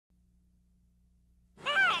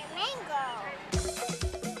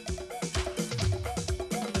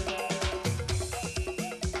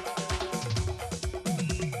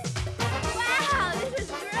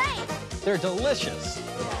They're delicious.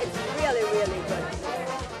 It's really, really good.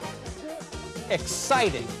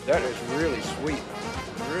 Exciting. That is really sweet.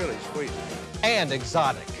 Really sweet. And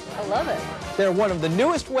exotic. I love it. They're one of the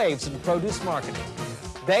newest waves in produce marketing.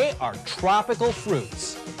 They are tropical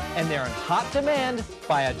fruits, and they're in hot demand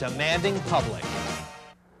by a demanding public.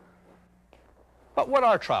 But what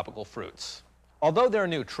are tropical fruits? Although they're a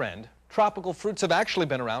new trend, tropical fruits have actually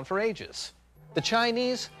been around for ages. The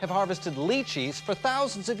Chinese have harvested lychees for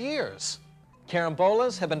thousands of years.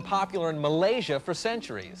 Carambolas have been popular in Malaysia for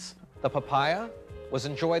centuries. The papaya was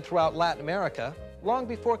enjoyed throughout Latin America long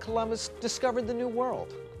before Columbus discovered the New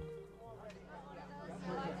World.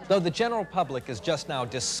 Though the general public is just now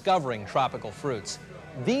discovering tropical fruits,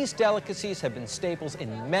 these delicacies have been staples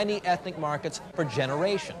in many ethnic markets for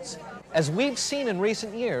generations. As we've seen in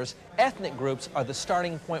recent years, ethnic groups are the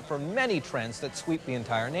starting point for many trends that sweep the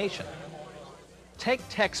entire nation. Take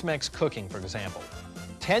Tex-Mex cooking, for example.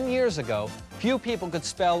 10 years ago, few people could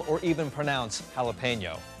spell or even pronounce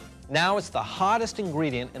jalapeno. Now it's the hottest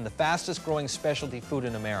ingredient in the fastest growing specialty food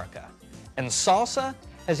in America. And salsa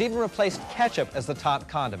has even replaced ketchup as the top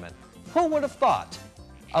condiment. Who would have thought?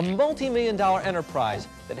 A multi-million-dollar enterprise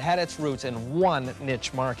that had its roots in one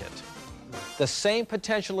niche market. The same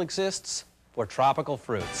potential exists for tropical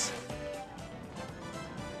fruits.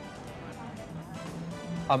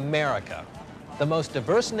 America, the most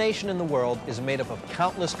diverse nation in the world, is made up of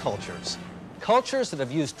countless cultures. Cultures that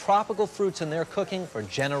have used tropical fruits in their cooking for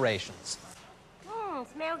generations.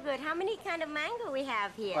 Smell good. How many kind of mango we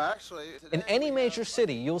have here? Well, actually, in any major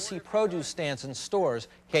city, you'll see produce stands and stores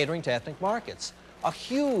catering to ethnic markets. A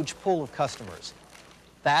huge pool of customers.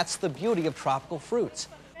 That's the beauty of tropical fruits.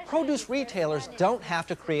 Produce retailers don't have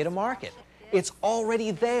to create a market. It's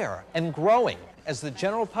already there and growing as the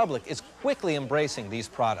general public is quickly embracing these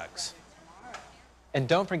products. And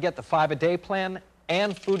don't forget the 5-a-day plan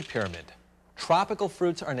and food pyramid. Tropical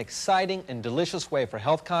fruits are an exciting and delicious way for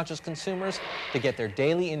health-conscious consumers to get their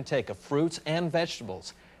daily intake of fruits and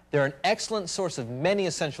vegetables. They're an excellent source of many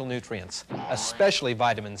essential nutrients, especially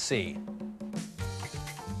vitamin C.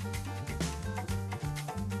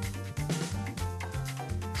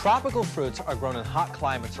 Tropical fruits are grown in hot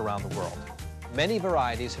climates around the world. Many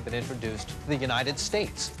varieties have been introduced to the United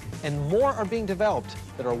States, and more are being developed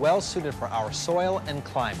that are well suited for our soil and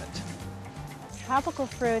climate. Tropical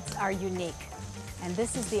fruits are unique, and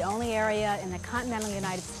this is the only area in the continental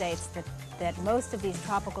United States that most of these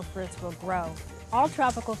tropical fruits will grow. All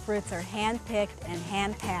tropical fruits are hand-picked and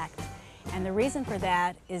hand-packed, and the reason for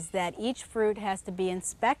that is that each fruit has to be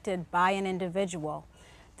inspected by an individual.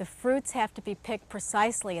 The fruits have to be picked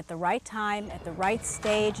precisely at the right time, at the right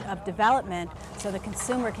stage of development, so the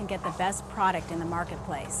consumer can get the best product in the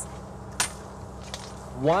marketplace.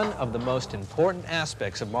 One of the most important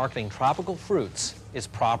aspects of marketing tropical fruits is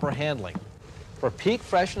proper handling. For peak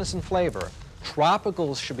freshness and flavor,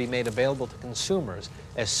 tropicals should be made available to consumers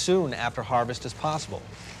as soon after harvest as possible.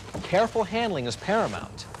 Careful handling is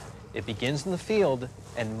paramount. It begins in the field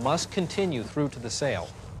and must continue through to the sale.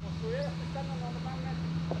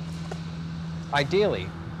 Ideally,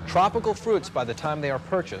 tropical fruits, by the time they are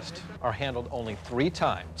purchased, are handled only 3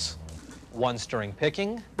 times. Once during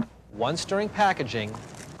picking, once during packaging,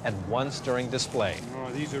 and once during display. oh,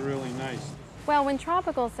 these are really nice. Well, when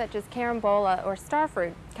tropicals such as carambola or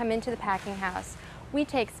starfruit come into the packing house, we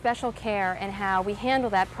take special care in how we handle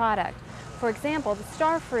that product. For example, the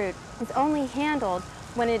starfruit is only handled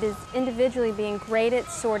when it is individually being graded,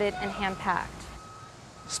 sorted, and hand-packed.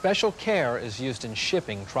 Special care is used in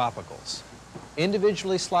shipping tropicals.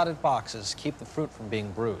 Individually slotted boxes keep the fruit from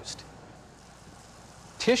being bruised.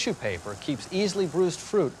 Tissue paper keeps easily bruised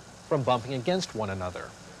fruit from bumping against one another.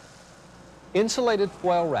 Insulated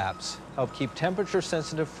foil wraps help keep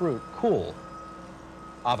temperature-sensitive fruit cool.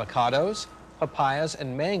 Avocados, papayas,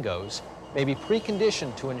 and mangoes may be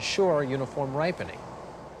preconditioned to ensure uniform ripening.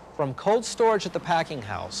 From cold storage at the packing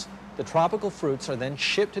house, the tropical fruits are then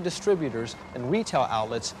shipped to distributors and retail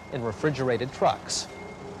outlets in refrigerated trucks.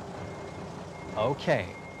 Okay,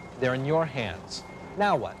 they're in your hands.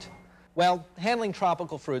 Now what? Well, handling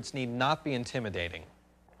tropical fruits need not be intimidating.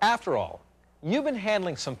 After all, you've been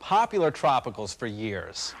handling some popular tropicals for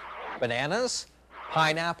years. Bananas,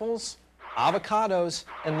 pineapples, avocados,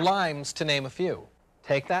 and limes, to name a few.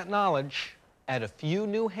 Take that knowledge, add a few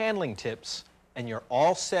new handling tips, and you're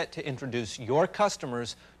all set to introduce your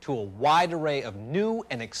customers to a wide array of new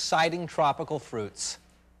and exciting tropical fruits.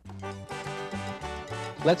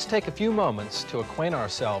 Let's take a few moments to acquaint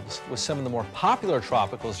ourselves with some of the more popular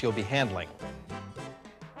tropicals you'll be handling.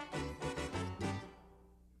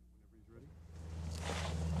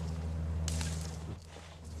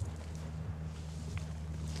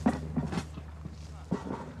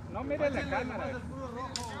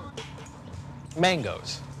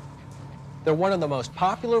 Mangoes. They're one of the most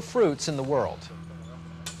popular fruits in the world.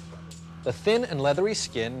 The thin and leathery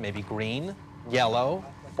skin may be green, yellow,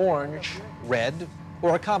 orange, red,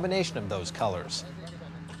 or a combination of those colors.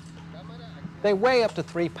 They weigh up to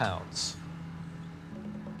 3 pounds.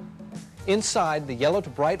 Inside, the yellow to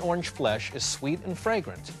bright orange flesh is sweet and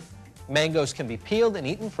fragrant. Mangoes can be peeled and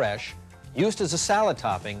eaten fresh, used as a salad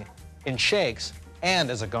topping, in shakes,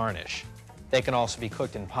 and as a garnish. They can also be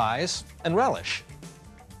cooked in pies and relish.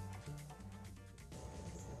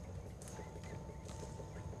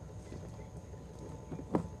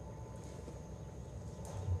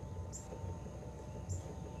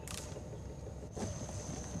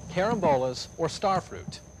 Carambolas, or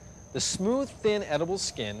starfruit. The smooth, thin, edible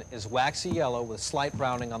skin is waxy yellow with slight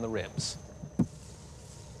browning on the ribs.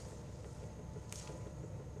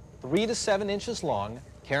 3 to 7 inches long,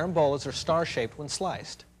 carambolas are star-shaped when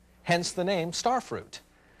sliced, hence the name starfruit.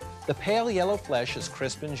 The pale yellow flesh is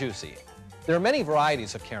crisp and juicy. There are many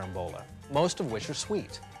varieties of carambola, most of which are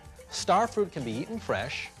sweet. Starfruit can be eaten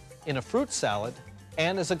fresh, in a fruit salad,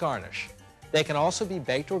 and as a garnish. They can also be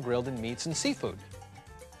baked or grilled in meats and seafood.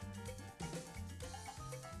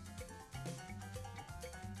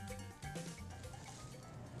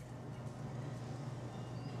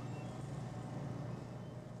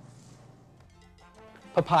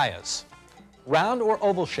 Papayas. Round or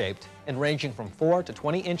oval shaped and ranging from 4 to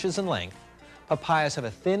 20 inches in length, papayas have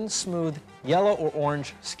a thin, smooth, yellow or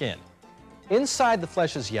orange skin. Inside, the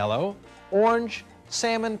flesh is yellow, orange,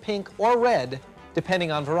 salmon, pink, or red,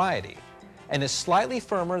 depending on variety, and is slightly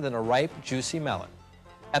firmer than a ripe, juicy melon.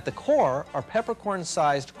 At the core are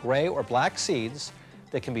peppercorn-sized gray or black seeds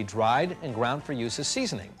that can be dried and ground for use as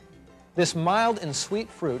seasoning. This mild and sweet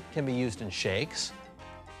fruit can be used in shakes,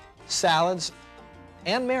 salads,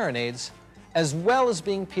 and marinades, as well as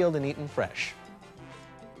being peeled and eaten fresh.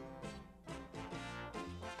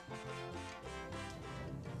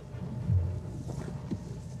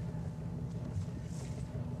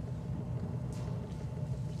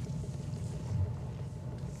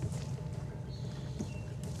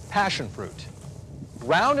 Passion fruit.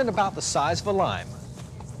 Round and about the size of a lime,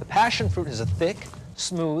 the passion fruit has a thick,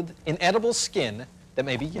 smooth, inedible skin that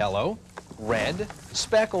may be yellow, red,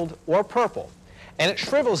 speckled, or purple, and it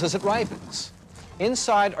shrivels as it ripens.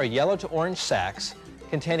 Inside are yellow to orange sacs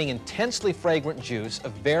containing intensely fragrant juice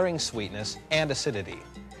of varying sweetness and acidity,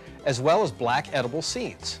 as well as black edible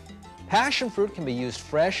seeds. Passion fruit can be used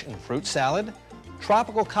fresh in fruit salad,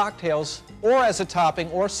 tropical cocktails, or as a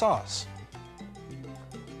topping or sauce.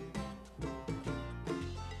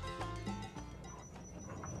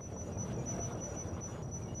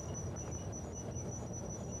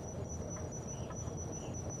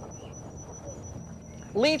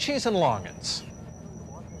 Lychees and longans.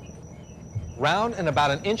 Round and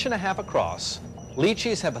about 1.5 inches across,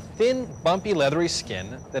 lychees have a thin, bumpy, leathery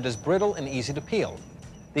skin that is brittle and easy to peel.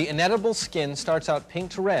 The inedible skin starts out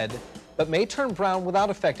pink to red, but may turn brown without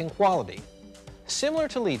affecting quality. Similar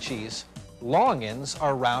to lychees, longans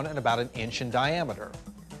are round and about 1 inch in diameter.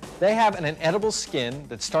 They have an inedible skin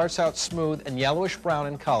that starts out smooth and yellowish-brown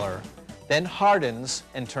in color, then hardens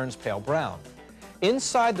and turns pale brown.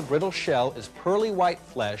 Inside the brittle shell is pearly white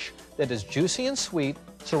flesh that is juicy and sweet,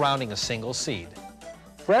 surrounding a single seed.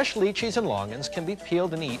 Fresh lychees and longans can be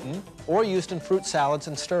peeled and eaten or used in fruit salads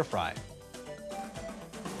and stir-fry.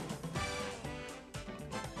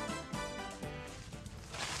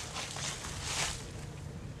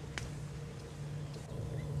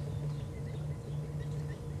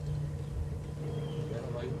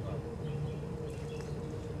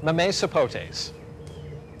 Mamey sapotes.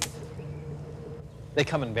 They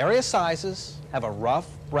come in various sizes, have a rough,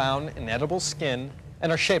 brown, inedible skin, and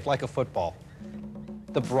are shaped like a football.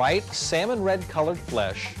 The bright, salmon red colored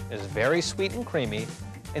flesh is very sweet and creamy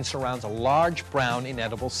and surrounds a large, brown,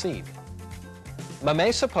 inedible seed. Mamey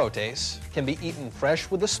sapotes can be eaten fresh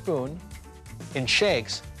with a spoon, in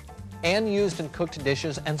shakes, and used in cooked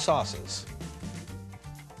dishes and sauces.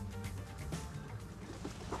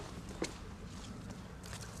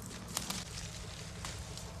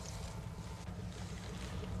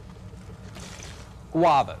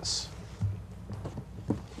 Guavas.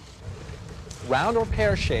 Round or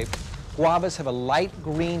pear-shaped, guavas have a light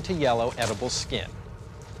green to yellow edible skin.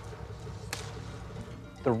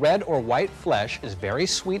 The red or white flesh is very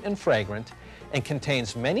sweet and fragrant and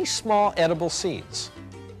contains many small edible seeds.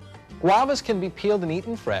 Guavas can be peeled and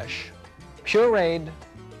eaten fresh, pureed,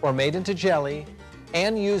 or made into jelly,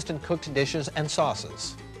 and used in cooked dishes and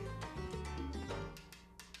sauces.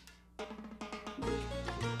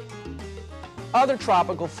 Other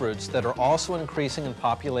tropical fruits that are also increasing in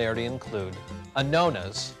popularity include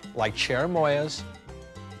annonas, like cherimoyas,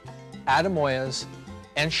 atamoyas,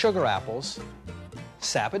 and sugar apples,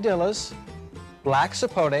 sapodillas, black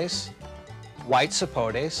sapotes, white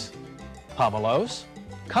sapotes, pomelos,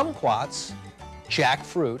 kumquats,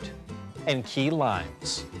 jackfruit, and key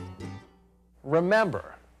limes.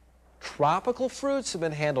 Remember, tropical fruits have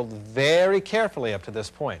been handled very carefully up to this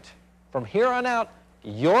point. From here on out,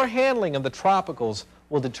 your handling of the tropicals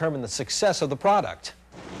will determine the success of the product.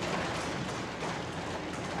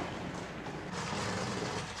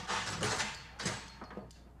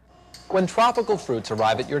 When tropical fruits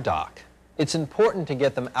arrive at your dock, it's important to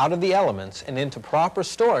get them out of the elements and into proper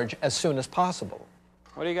storage as soon as possible.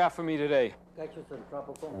 What do you got for me today?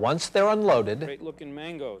 Once they're unloaded, Great looking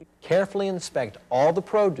mangoes. carefully inspect all the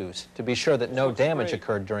produce to be sure that no looks damage great.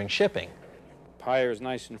 occurred during shipping. Papaya is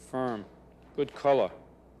nice and firm. Good color.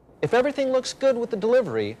 If everything looks good with the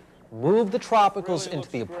delivery, move the tropicals Really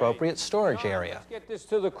into the looks great. appropriate storage area. Let's get this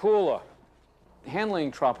to the cooler.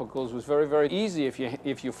 Handling tropicals was very, very easy.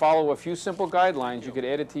 If you follow a few simple guidelines, you could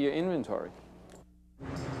add it to your inventory.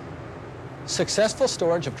 Successful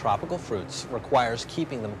storage of tropical fruits requires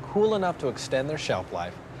keeping them cool enough to extend their shelf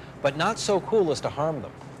life, but not so cool as to harm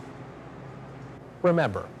them.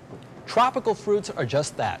 Remember, tropical fruits are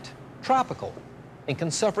just that, tropical, and can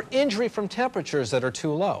suffer injury from temperatures that are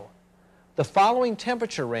too low. The following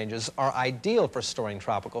temperature ranges are ideal for storing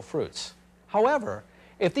tropical fruits. However,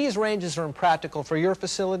 if these ranges are impractical for your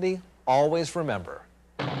facility, always remember,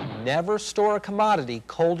 never store a commodity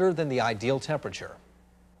colder than the ideal temperature.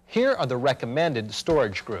 Here are the recommended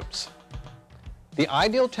storage groups. The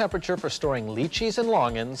ideal temperature for storing lychees and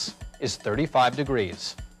longans is 35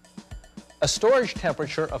 degrees. A storage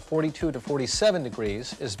temperature of 42 to 47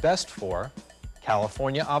 degrees is best for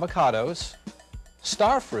California avocados,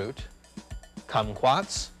 starfruit,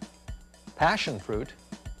 kumquats, passion fruit,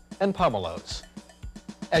 and pomelos.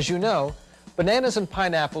 As you know, bananas and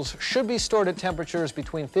pineapples should be stored at temperatures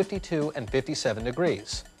between 52 and 57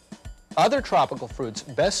 degrees. Other tropical fruits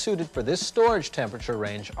best suited for this storage temperature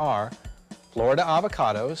range are Florida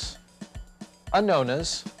avocados,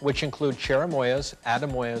 annonas, which include cherimoyas,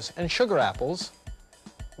 atamoyas, and sugar apples,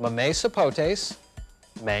 mamey sapotes,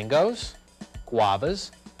 mangoes,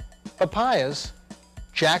 guavas, papayas,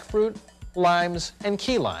 jackfruit, limes, and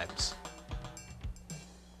key limes.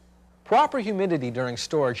 Proper humidity during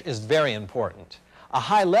storage is very important. A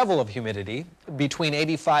high level of humidity, between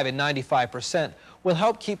 85 and 95%, will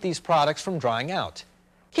help keep these products from drying out.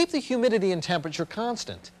 Keep the humidity and temperature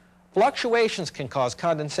constant. Fluctuations can cause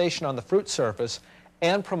condensation on the fruit surface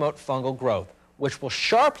and promote fungal growth, which will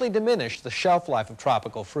sharply diminish the shelf life of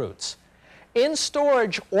tropical fruits. In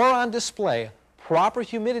storage or on display, proper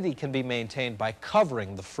humidity can be maintained by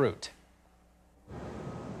covering the fruit.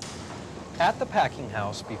 At the packing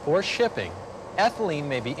house before shipping, ethylene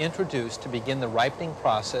may be introduced to begin the ripening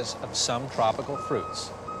process of some tropical fruits.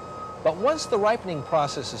 But once the ripening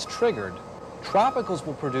process is triggered, tropicals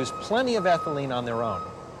will produce plenty of ethylene on their own.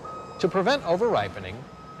 To prevent over-ripening,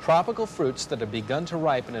 tropical fruits that have begun to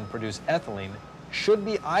ripen and produce ethylene should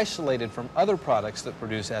be isolated from other products that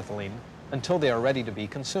produce ethylene until they are ready to be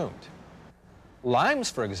consumed. Limes,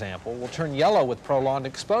 for example, will turn yellow with prolonged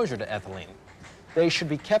exposure to ethylene. They should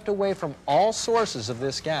be kept away from all sources of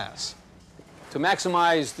this gas. To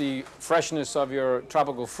maximize the freshness of your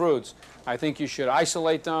tropical fruits, I think you should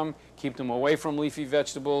isolate them, keep them away from leafy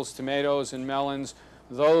vegetables, tomatoes and melons,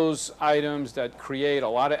 those items that create a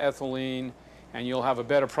lot of ethylene, and you'll have a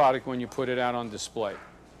better product when you put it out on display.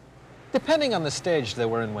 Depending on the stage they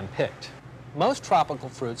were in when picked, most tropical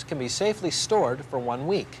fruits can be safely stored for 1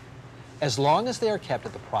 week. As long as they are kept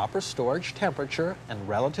at the proper storage temperature and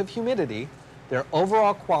relative humidity, their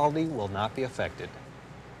overall quality will not be affected.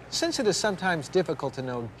 Since it is sometimes difficult to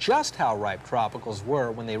know just how ripe tropicals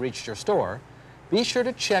were when they reached your store, be sure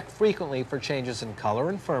to check frequently for changes in color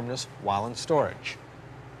and firmness while in storage.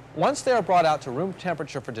 Once they are brought out to room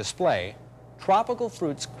temperature for display, tropical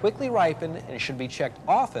fruits quickly ripen and should be checked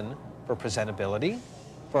often for presentability,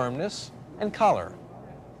 firmness, and color.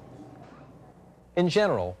 In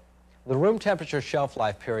general, the room temperature shelf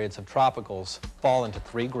life periods of tropicals fall into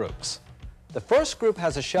 3 groups. The first group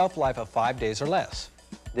has a shelf life of 5 days or less.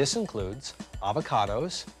 This includes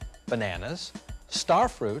avocados, bananas,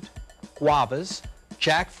 starfruit, guavas,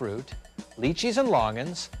 jackfruit, lychees and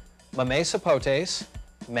longans, mamey sapotes,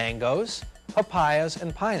 mangoes, papayas,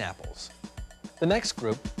 and pineapples. The next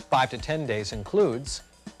group, 5 to 10 days, includes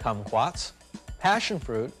kumquats, passion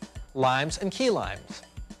fruit, limes, and key limes.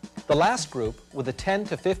 The last group, with a 10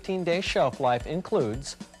 to 15 day shelf life,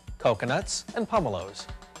 includes coconuts and pomelos.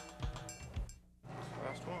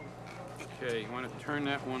 Okay, you want to turn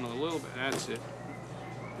that one a little bit. That's it.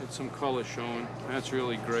 Get some color showing. That's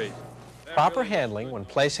really great. Proper handling when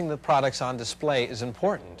placing the products on display is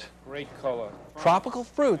important. Great color. Tropical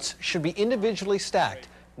fruits should be individually stacked,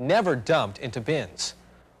 never dumped into bins.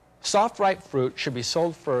 Soft ripe fruit should be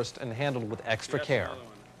sold first and handled with extra care.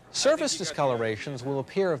 Surface discolorations will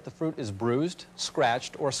appear if the fruit is bruised,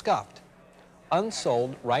 scratched, or scuffed.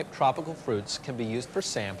 Unsold ripe tropical fruits can be used for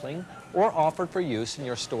sampling or offered for use in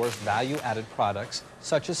your store's value-added products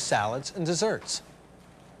such as salads and desserts.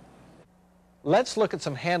 Let's look at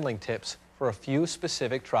some handling tips for a few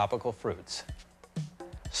specific tropical fruits.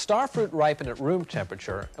 Star fruit ripen at room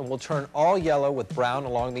temperature and will turn all yellow with brown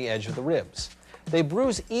along the edge of the ribs. They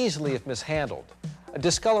bruise easily if mishandled. A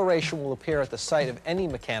discoloration will appear at the site of any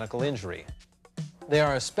mechanical injury. They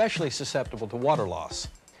are especially susceptible to water loss.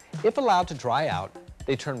 If allowed to dry out,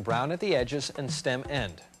 they turn brown at the edges and stem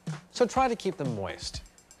end, so try to keep them moist.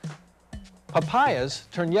 Papayas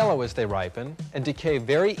turn yellow as they ripen and decay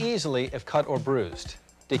very easily if cut or bruised.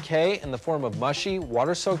 Decay in the form of mushy,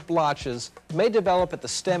 water-soaked blotches may develop at the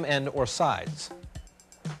stem end or sides.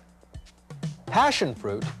 Passion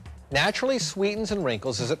fruit naturally sweetens and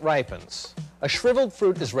wrinkles as it ripens. A shriveled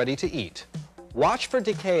fruit is ready to eat. Watch for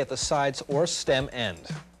decay at the sides or stem end.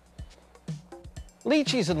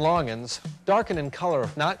 Lychees and longans darken in color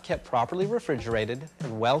if not kept properly refrigerated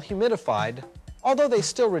and well humidified, although they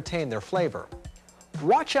still retain their flavor.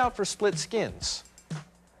 Watch out for split skins.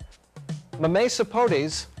 Mamey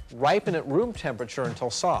sapotes ripen at room temperature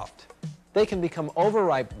until soft. They can become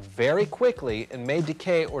overripe very quickly and may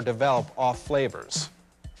decay or develop off flavors.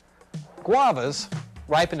 Guavas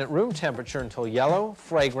ripen at room temperature until yellow,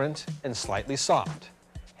 fragrant, and slightly soft.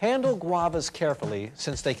 Handle guavas carefully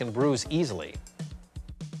since they can bruise easily.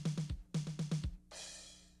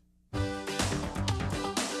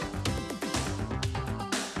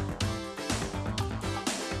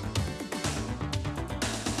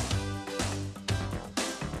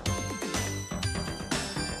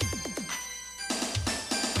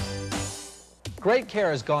 Great care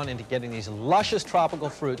has gone into getting these luscious tropical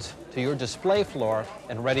fruits to your display floor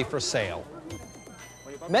and ready for sale.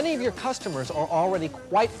 Many of your customers are already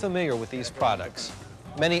quite familiar with these products.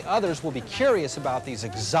 Many others will be curious about these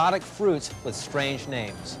exotic fruits with strange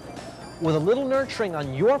names. With a little nurturing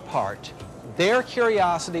on your part, their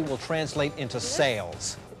curiosity will translate into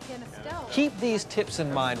sales. Keep these tips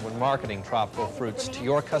in mind when marketing tropical fruits to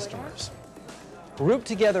your customers. Group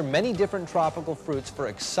together many different tropical fruits for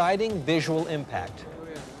exciting visual impact.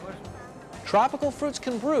 Tropical fruits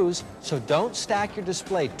can bruise, so don't stack your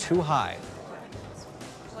display too high.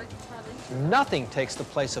 Nothing takes the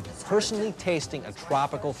place of personally tasting a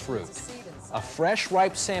tropical fruit. A fresh,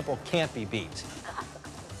 ripe sample can't be beat.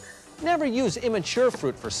 Never use immature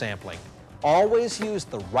fruit for sampling. Always use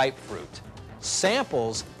the ripe fruit.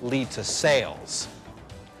 Samples lead to sales.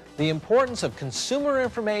 The importance of consumer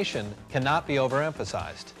information cannot be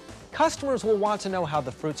overemphasized. Customers will want to know how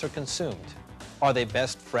the fruits are consumed. Are they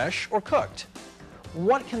best fresh or cooked?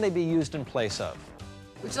 What can they be used in place of?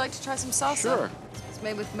 Would you like to try some salsa? Sure. It's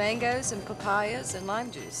made with mangoes and papayas and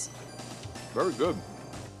lime juice. Very good.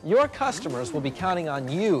 Your customers will be counting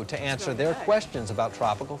on you to answer their questions about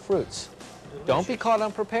tropical fruits. Don't be caught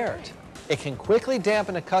unprepared. It can quickly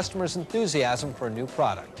dampen a customer's enthusiasm for a new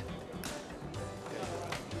product.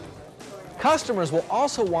 Customers will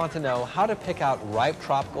also want to know how to pick out ripe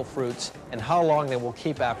tropical fruits and how long they will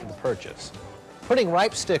keep after the purchase. Putting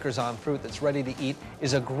ripe stickers on fruit that's ready to eat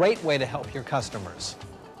is a great way to help your customers.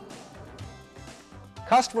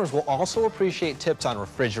 Customers will also appreciate tips on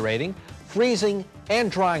refrigerating, freezing, and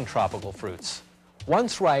drying tropical fruits.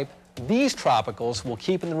 Once ripe, these tropicals will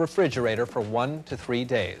keep in the refrigerator for 1 to 3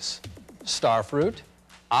 days. Star fruit,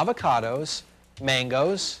 avocados,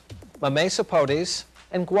 mangoes, mamey sapotes,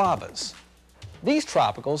 and guavas. These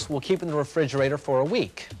tropicals will keep in the refrigerator for a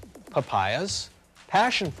week. Papayas,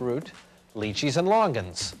 passion fruit, lychees, and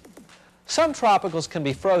longans. Some tropicals can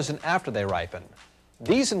be frozen after they ripen.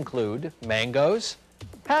 These include mangoes,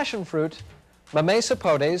 passion fruit, mamey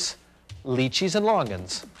sapotes, lychees, and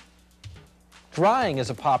longans. Drying is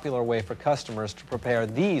a popular way for customers to prepare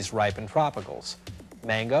these ripened tropicals.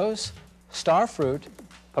 Mangoes, star fruit,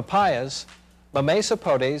 papayas, mamey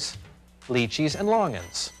sapotes, lychees, and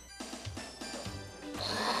longans.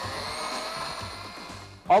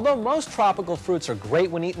 Although most tropical fruits are great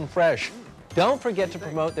when eaten fresh, don't forget to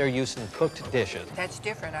promote their use in cooked dishes. That's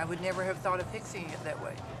different. I would never have thought of fixing it that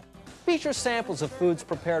way. Feature samples of foods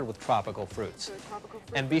prepared with tropical fruits.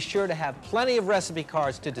 And be sure to have plenty of recipe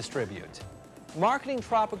cards to distribute. Marketing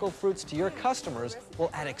tropical fruits to your customers will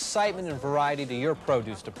add excitement and variety to your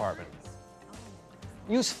produce department.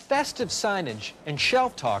 Use festive signage and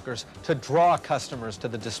shelf talkers to draw customers to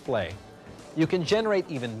the display. You can generate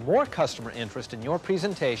even more customer interest in your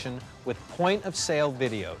presentation with point-of-sale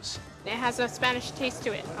videos. It has a Spanish taste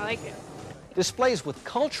to it. I like it. Displays with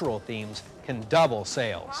cultural themes can double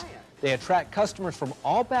sales. They attract customers from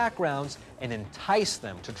all backgrounds and entice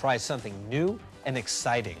them to try something new and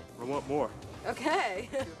exciting. I want more. Okay.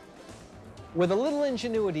 With a little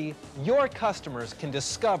ingenuity, your customers can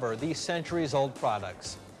discover these centuries-old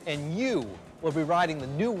products, and you will be riding the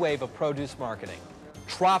new wave of produce marketing,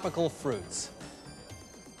 tropical fruits.